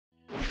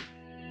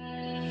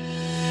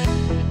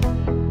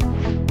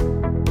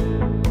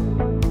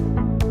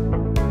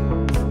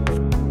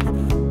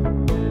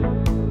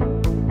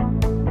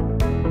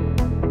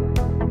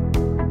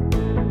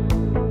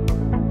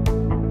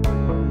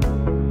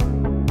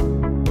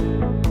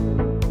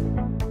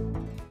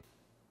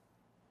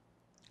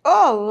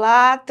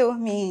Olá,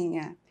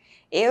 turminha!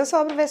 Eu sou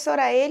a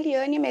professora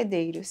Eliane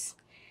Medeiros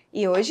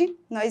e hoje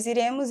nós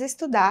iremos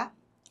estudar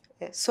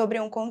sobre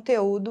o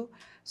conteúdo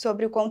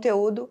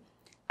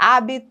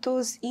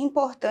Hábitos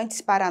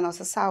importantes para a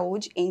nossa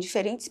saúde em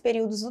diferentes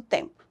períodos do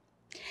tempo.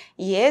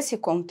 E esse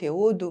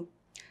conteúdo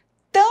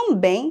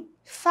também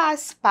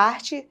faz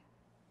parte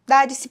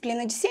da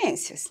disciplina de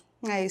Ciências,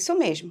 é isso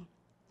mesmo.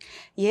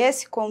 E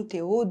esse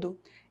conteúdo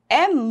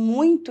é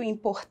muito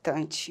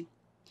importante,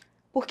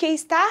 porque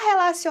está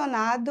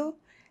relacionado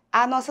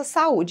à nossa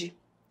saúde.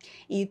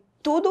 E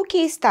tudo que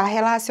está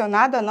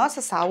relacionado à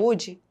nossa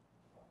saúde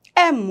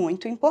é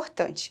muito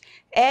importante,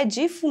 é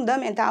de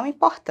fundamental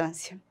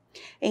importância.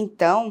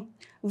 Então,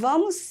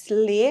 vamos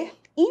ler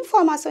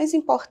informações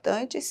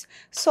importantes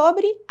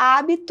sobre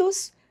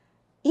hábitos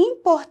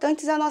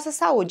importantes à nossa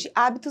saúde,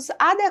 hábitos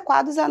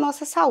adequados à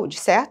nossa saúde,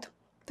 certo?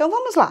 Então,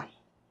 vamos lá.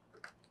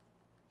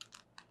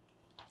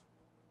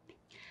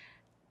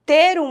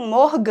 Ter um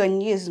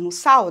organismo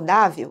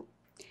saudável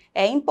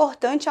é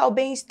importante ao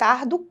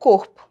bem-estar do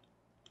corpo.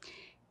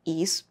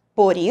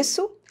 Por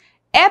isso,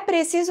 é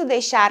preciso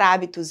deixar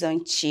hábitos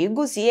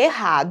antigos e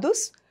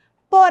errados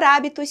por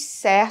hábitos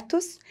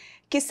certos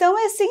que são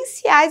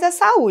essenciais à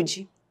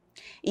saúde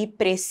e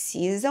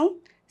precisam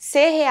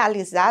ser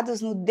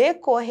realizados no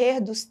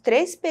decorrer dos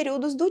 3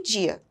 períodos do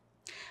dia.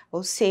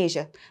 Ou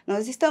seja,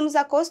 nós estamos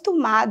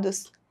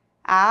acostumados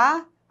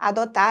a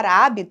adotar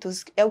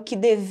hábitos, é o que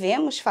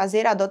devemos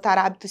fazer, adotar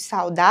hábitos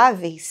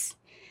saudáveis.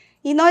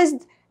 E nós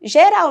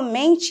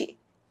geralmente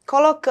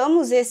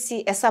colocamos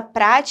essa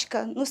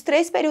prática nos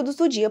 3 períodos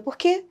do dia,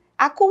 porque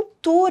a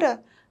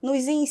cultura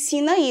nos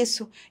ensina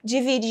isso,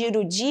 dividir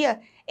o dia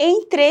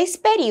em 3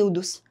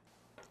 períodos.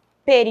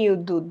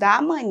 Período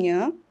da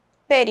manhã,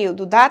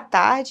 período da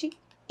tarde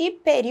e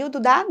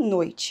período da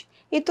noite.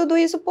 E tudo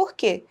isso por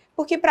quê?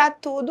 Porque para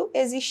tudo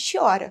existe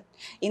hora.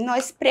 E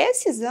nós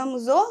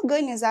precisamos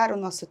organizar o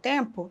nosso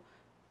tempo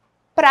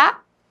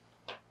para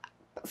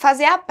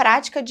fazer a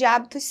prática de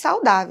hábitos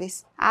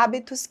saudáveis,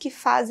 hábitos que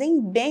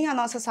fazem bem à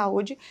nossa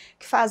saúde,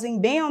 que fazem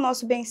bem ao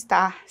nosso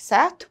bem-estar,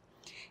 certo?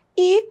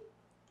 E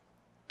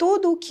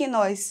tudo o que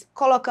nós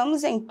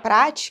colocamos em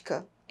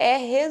prática é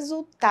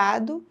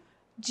resultado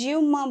de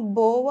uma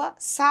boa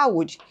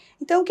saúde.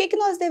 Então, o que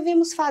nós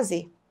devemos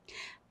fazer?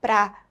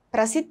 Para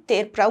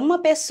uma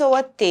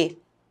pessoa ter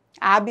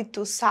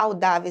hábitos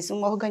saudáveis,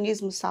 um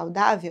organismo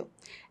saudável,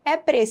 é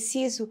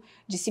preciso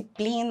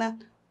disciplina,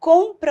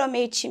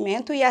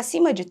 comprometimento e,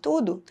 acima de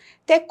tudo,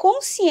 ter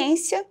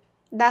consciência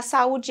da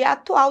saúde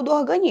atual do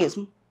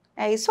organismo.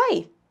 É isso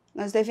aí.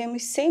 Nós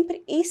devemos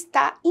sempre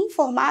estar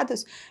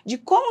informados de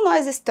como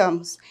nós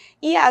estamos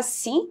e,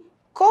 assim,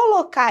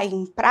 colocar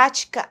em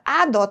prática,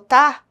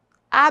 adotar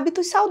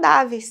hábitos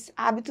saudáveis,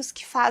 hábitos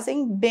que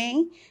fazem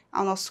bem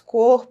ao nosso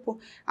corpo,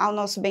 ao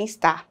nosso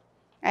bem-estar.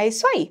 É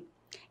isso aí.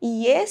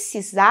 E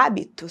esses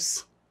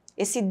hábitos,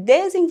 esse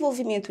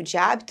desenvolvimento de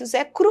hábitos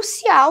é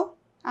crucial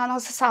à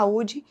nossa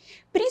saúde,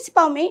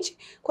 principalmente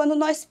quando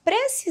nós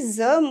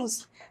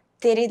precisamos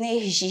ter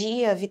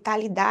energia,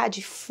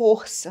 vitalidade,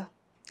 força.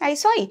 É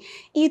isso aí.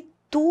 E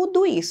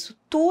tudo isso,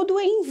 tudo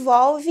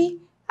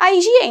envolve a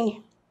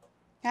higiene.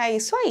 É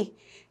isso aí.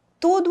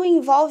 Tudo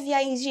envolve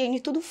a higiene,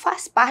 tudo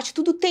faz parte,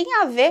 tudo tem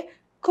a ver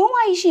com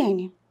a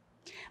higiene.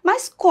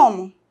 Mas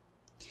como?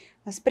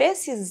 Nós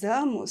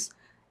precisamos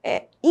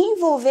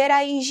envolver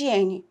a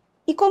higiene.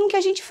 E como que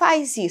a gente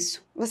faz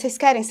isso? Vocês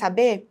querem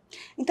saber?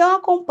 Então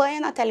acompanha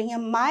na telinha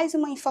mais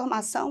uma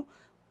informação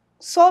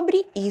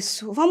sobre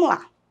isso. Vamos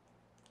lá.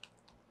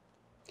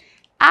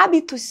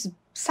 Hábitos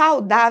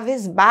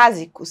saudáveis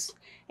básicos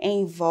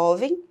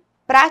envolvem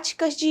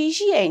práticas de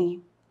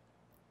higiene,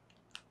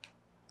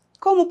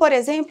 como, por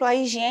exemplo, a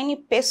higiene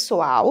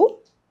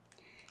pessoal,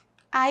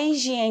 a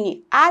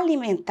higiene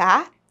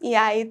alimentar e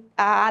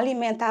a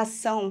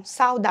alimentação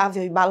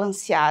saudável e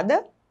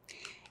balanceada,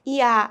 e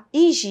a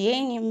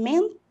higiene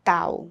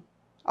mental.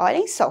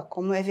 Olhem só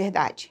como é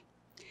verdade.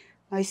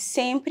 Nós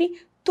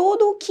sempre,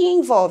 tudo o que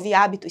envolve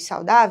hábitos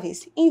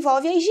saudáveis,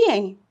 envolve a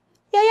higiene.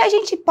 E aí a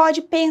gente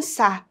pode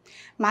pensar,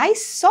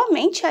 mas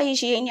somente a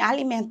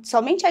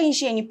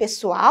higiene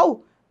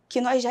pessoal,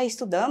 que nós já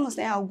estudamos,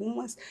 né, há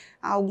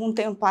algum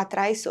tempo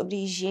atrás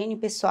sobre higiene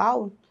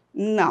pessoal?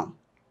 Não.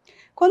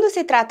 Quando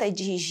se trata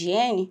de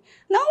higiene,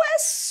 não é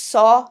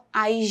só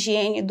a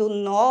higiene do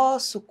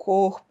nosso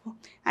corpo,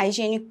 a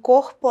higiene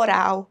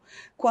corporal.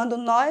 Quando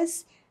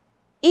nós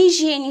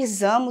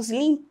higienizamos,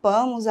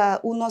 limpamos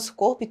o nosso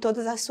corpo e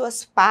todas as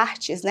suas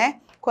partes,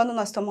 né? Quando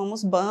nós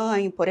tomamos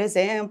banho, por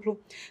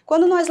exemplo,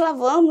 quando nós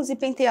lavamos e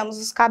penteamos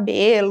os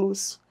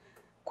cabelos,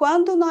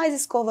 quando nós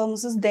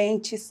escovamos os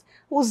dentes,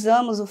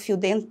 usamos o fio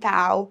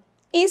dental,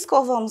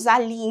 escovamos a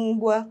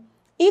língua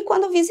e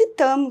quando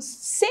visitamos,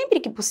 sempre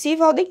que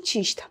possível, ao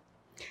dentista.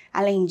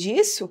 Além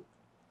disso,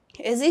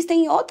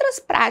 existem outras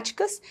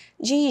práticas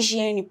de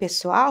higiene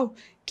pessoal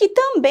que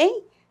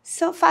também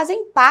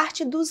fazem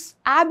parte dos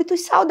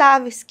hábitos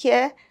saudáveis, que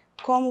é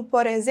como,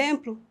 por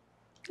exemplo,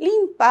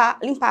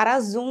 limpar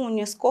as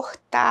unhas,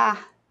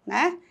 cortar,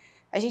 né?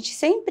 A gente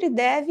sempre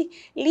deve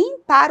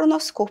limpar o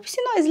nosso corpo.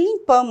 Se nós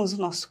limpamos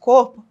o nosso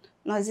corpo,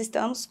 nós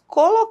estamos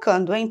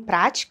colocando em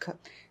prática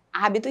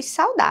hábitos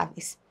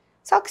saudáveis.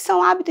 Só que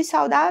são hábitos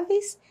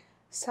saudáveis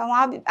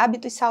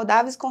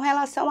com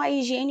relação à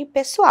higiene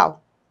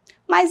pessoal.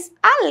 Mas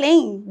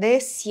além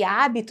desse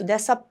hábito,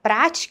 dessa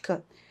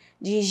prática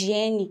de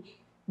higiene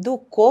do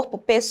corpo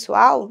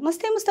pessoal, nós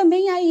temos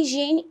também a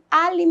higiene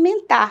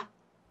alimentar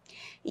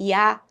e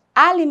a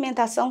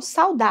alimentação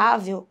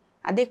saudável,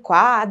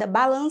 adequada,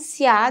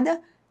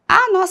 balanceada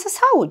à nossa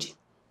saúde,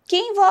 que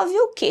envolve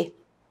o quê?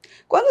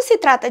 Quando se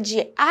trata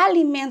de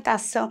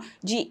alimentação,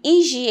 de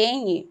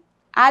higiene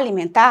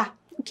alimentar,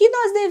 o que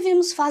nós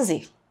devemos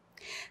fazer?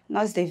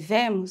 Nós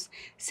devemos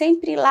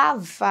sempre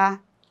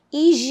lavar,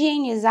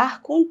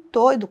 higienizar com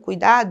todo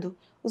cuidado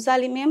os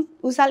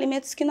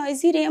alimentos que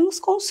nós iremos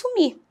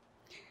consumir.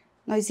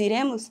 Nós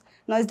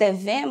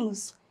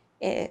devemos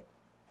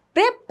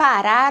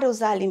preparar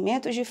os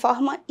alimentos de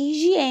forma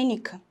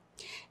higiênica.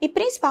 E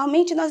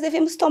principalmente nós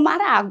devemos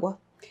tomar água,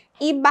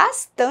 e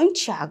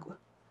bastante água.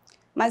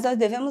 Mas nós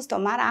devemos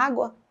tomar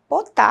água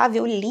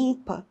potável,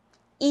 limpa.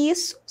 E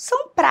isso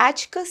são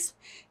práticas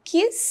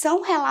que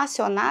são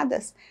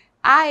relacionadas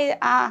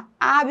a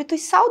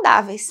hábitos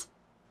saudáveis.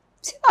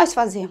 Se nós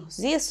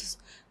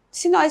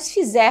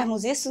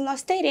fizermos isso,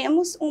 nós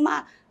teremos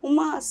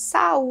uma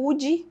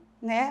saúde,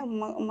 né?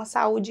 Uma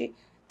saúde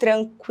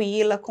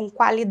tranquila, com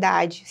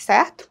qualidade,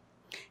 certo?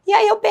 E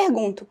aí eu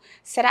pergunto,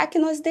 será que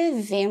nós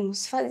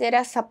devemos fazer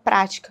essa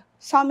prática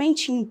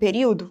somente em um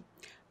período?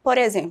 Por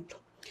exemplo,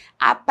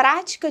 a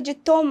prática de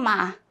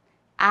tomar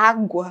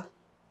água,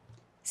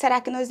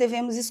 será que nós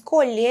devemos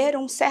escolher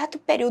um certo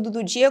período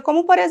do dia,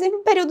 como por exemplo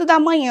o período da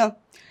manhã,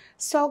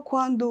 só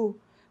quando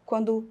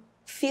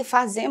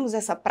fazemos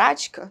essa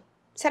prática?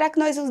 Será que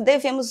nós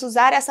devemos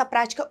usar essa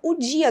prática o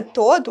dia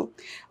todo?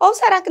 Ou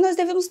será que nós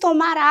devemos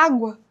tomar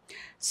água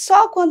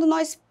só quando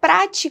nós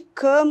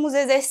praticamos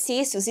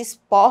exercícios,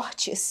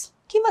 esportes?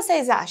 O que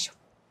vocês acham?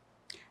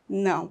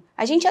 Não,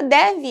 a gente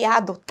deve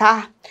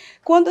adotar,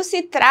 quando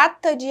se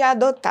trata de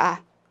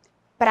adotar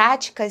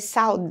práticas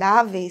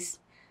saudáveis,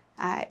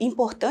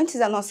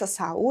 importantes à nossa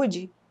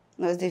saúde,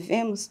 nós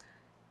devemos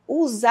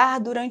usar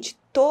durante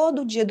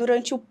todo o dia,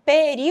 durante o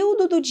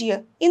período do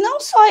dia, e não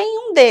só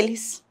em um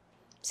deles,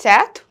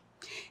 certo?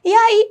 E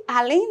aí,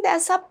 além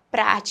dessa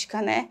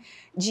prática, né,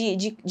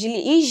 de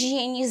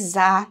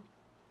higienizar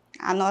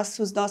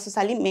os nossos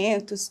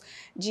alimentos,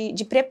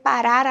 de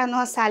preparar a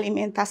nossa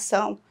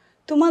alimentação,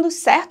 tomando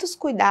certos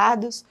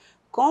cuidados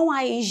com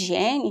a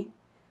higiene,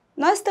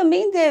 nós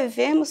também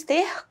devemos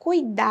ter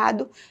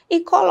cuidado e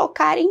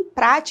colocar em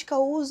prática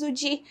o uso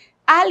de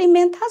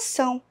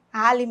alimentação,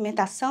 a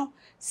alimentação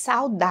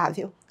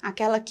saudável,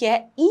 aquela que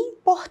é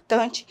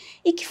importante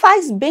e que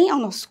faz bem ao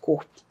nosso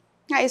corpo.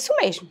 É isso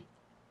mesmo.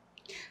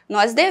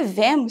 Nós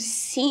devemos,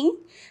 sim,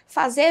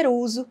 fazer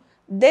uso,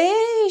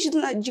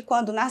 desde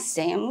quando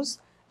nascemos,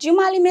 de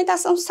uma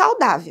alimentação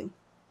saudável.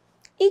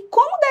 E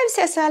como deve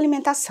ser essa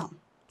alimentação?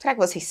 Será que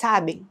vocês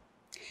sabem?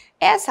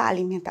 Essa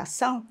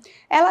alimentação,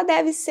 ela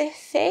deve ser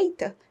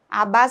feita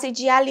à base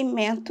de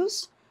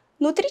alimentos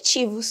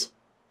nutritivos.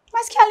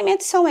 Mas que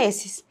alimentos são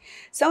esses?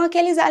 São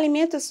aqueles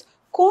alimentos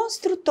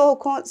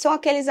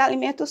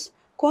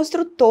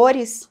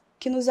construtores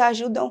que nos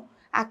ajudam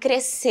a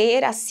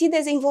crescer, a se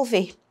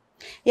desenvolver.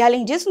 E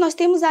além disso, nós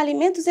temos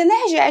alimentos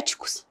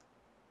energéticos,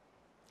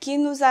 que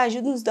nos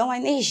ajudam, nos dão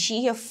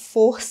energia,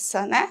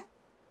 força, né?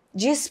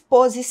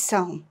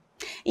 Disposição.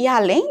 E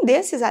além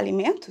desses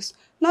alimentos,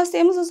 nós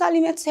temos os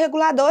alimentos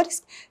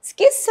reguladores,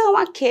 que são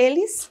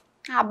aqueles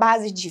à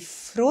base de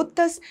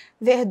frutas,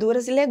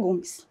 verduras e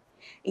legumes.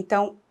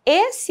 Então,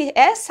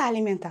 essa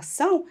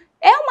alimentação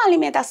é uma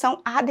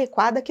alimentação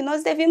adequada que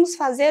nós devemos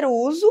fazer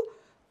uso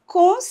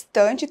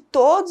constante,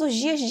 todos os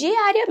dias,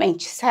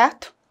 diariamente,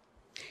 certo?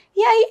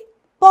 E aí,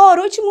 por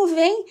último,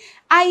 vem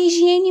a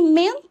higiene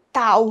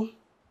mental.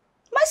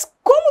 Mas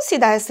como se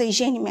dá essa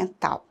higiene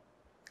mental?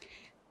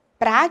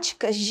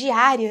 Práticas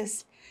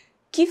diárias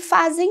que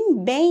fazem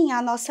bem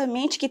à nossa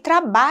mente, que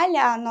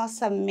trabalham a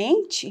nossa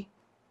mente,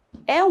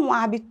 é um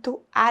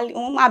hábito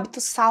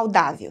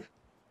saudável.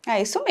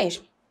 É isso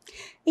mesmo.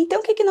 Então,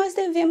 o que nós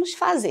devemos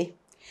fazer?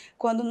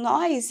 Quando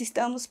nós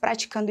estamos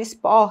praticando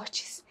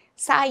esportes,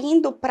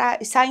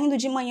 saindo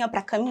de manhã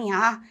para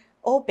caminhar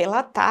ou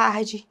pela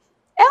tarde,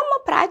 é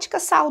uma prática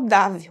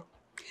saudável.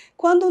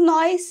 Quando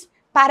nós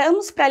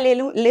paramos para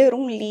ler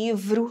um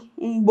livro,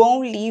 um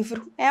bom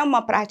livro, é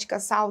uma prática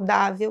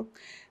saudável.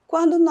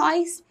 Quando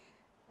nós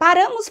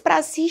paramos para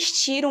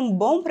assistir um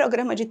bom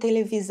programa de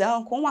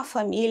televisão com a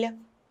família,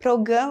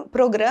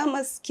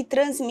 programas que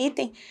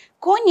transmitem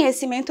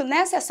conhecimento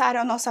necessário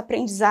ao nosso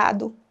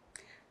aprendizado.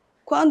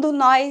 Quando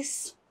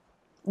nós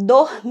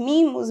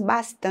dormimos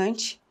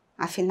bastante,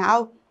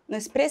 afinal,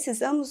 nós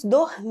precisamos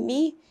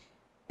dormir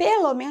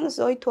pelo menos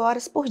 8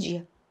 horas por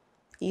dia.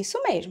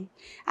 Isso mesmo.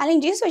 Além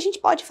disso, a gente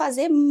pode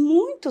fazer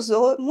muitas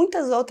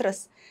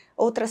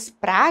outras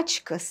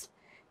práticas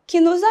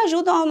que nos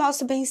ajudam ao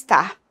nosso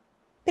bem-estar.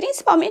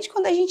 Principalmente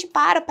quando a gente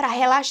para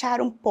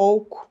relaxar um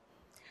pouco,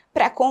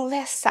 para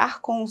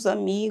conversar com os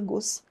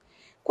amigos.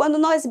 Quando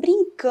nós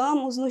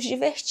brincamos, nos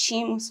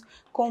divertimos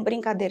com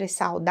brincadeiras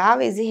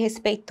saudáveis e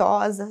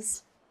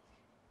respeitosas.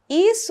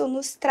 Isso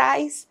nos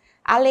traz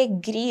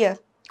alegria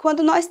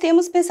quando nós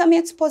temos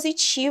pensamentos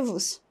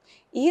positivos.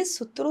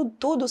 Isso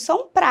tudo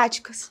são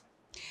práticas.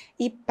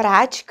 E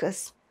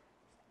práticas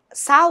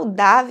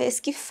saudáveis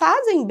que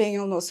fazem bem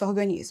ao nosso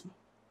organismo.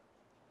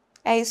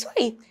 É isso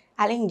aí.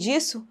 Além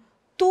disso,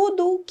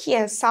 tudo o que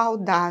é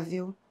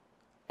saudável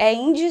é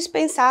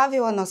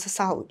indispensável à nossa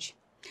saúde.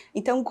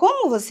 Então,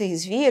 como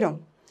vocês viram,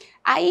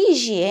 a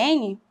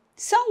higiene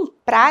são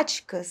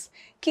práticas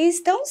que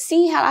está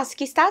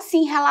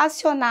sim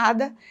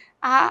relacionada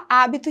a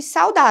hábitos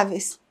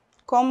saudáveis.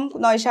 Como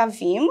nós já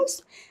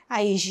vimos,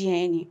 a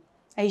higiene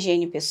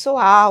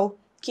pessoal,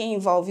 que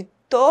envolve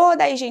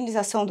toda a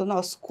higienização do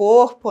nosso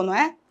corpo, não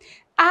é?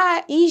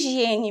 A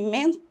higiene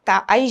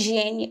mental, a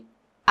higiene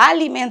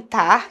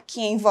alimentar, que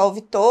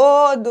envolve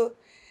todo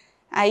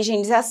a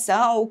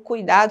higienização, o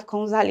cuidado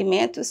com os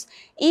alimentos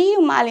e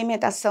uma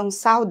alimentação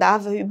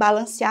saudável e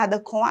balanceada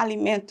com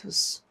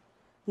alimentos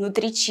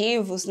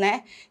nutritivos,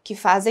 né? Que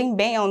fazem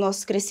bem ao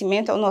nosso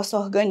crescimento, ao nosso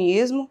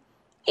organismo.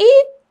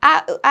 E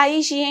a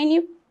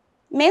higiene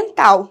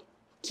mental,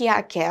 que é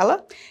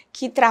aquela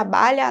que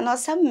trabalha a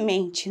nossa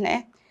mente,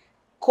 né?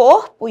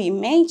 Corpo e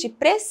mente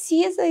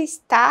precisa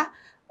estar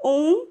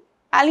um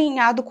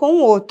alinhado com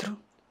o outro.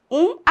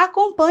 Um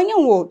acompanha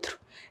o outro.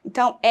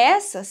 Então,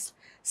 essas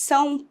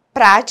são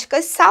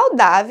práticas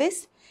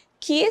saudáveis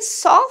que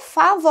só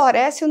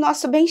favorecem o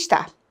nosso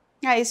bem-estar.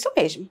 É isso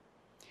mesmo.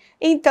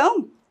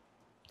 Então,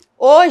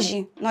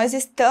 hoje nós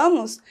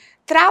estamos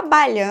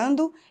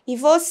trabalhando e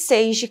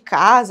vocês de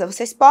casa,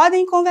 vocês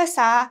podem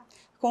conversar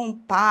com o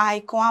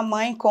pai, com a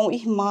mãe, com o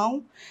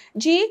irmão,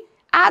 de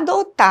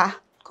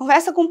adotar.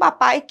 Conversa com o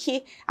papai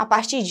que, a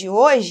partir de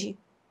hoje,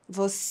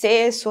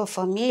 você, sua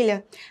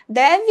família,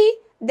 deve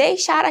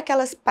deixar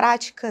aquelas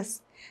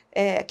práticas,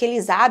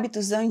 aqueles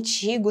hábitos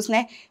antigos,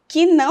 né,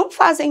 que não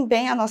fazem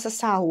bem à nossa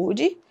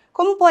saúde,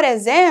 como, por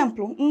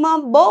exemplo,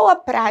 uma boa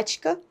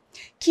prática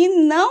que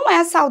não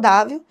é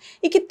saudável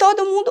e que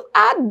todo mundo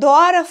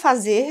adora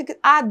fazer,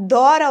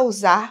 adora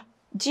usar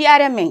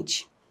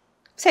diariamente.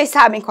 Vocês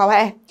sabem qual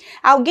é?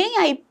 Alguém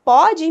aí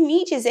pode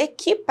me dizer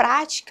que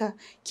prática,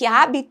 que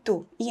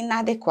hábito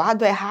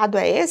inadequado, errado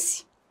é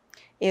esse?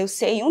 Eu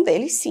sei um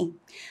deles sim.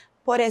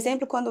 Por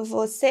exemplo, quando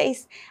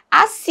vocês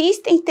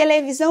assistem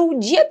televisão o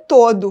dia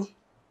todo.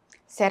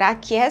 Será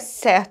que é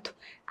certo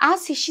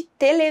assistir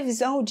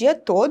televisão o dia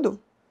todo? O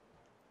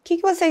que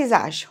vocês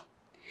acham?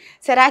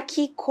 Será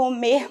que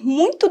comer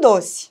muito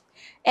doce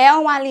é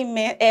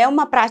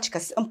uma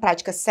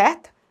prática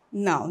certa?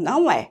 Não,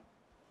 não é.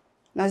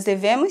 Nós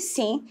devemos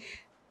sim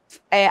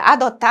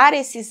adotar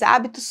esses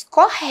hábitos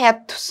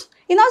corretos.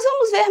 E nós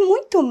vamos ver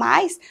muito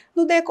mais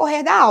no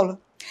decorrer da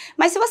aula.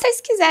 Mas se vocês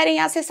quiserem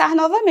acessar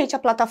novamente a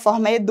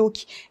plataforma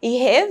Eduque e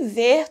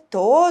rever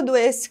todo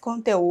esse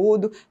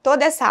conteúdo,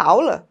 toda essa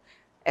aula,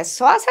 é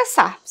só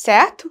acessar,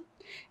 certo?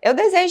 Eu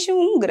desejo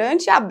um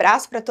grande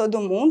abraço para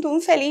todo mundo, um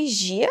feliz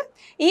dia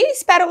e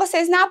espero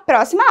vocês na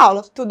próxima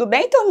aula. Tudo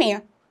bem,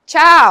 turminha?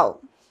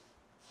 Tchau!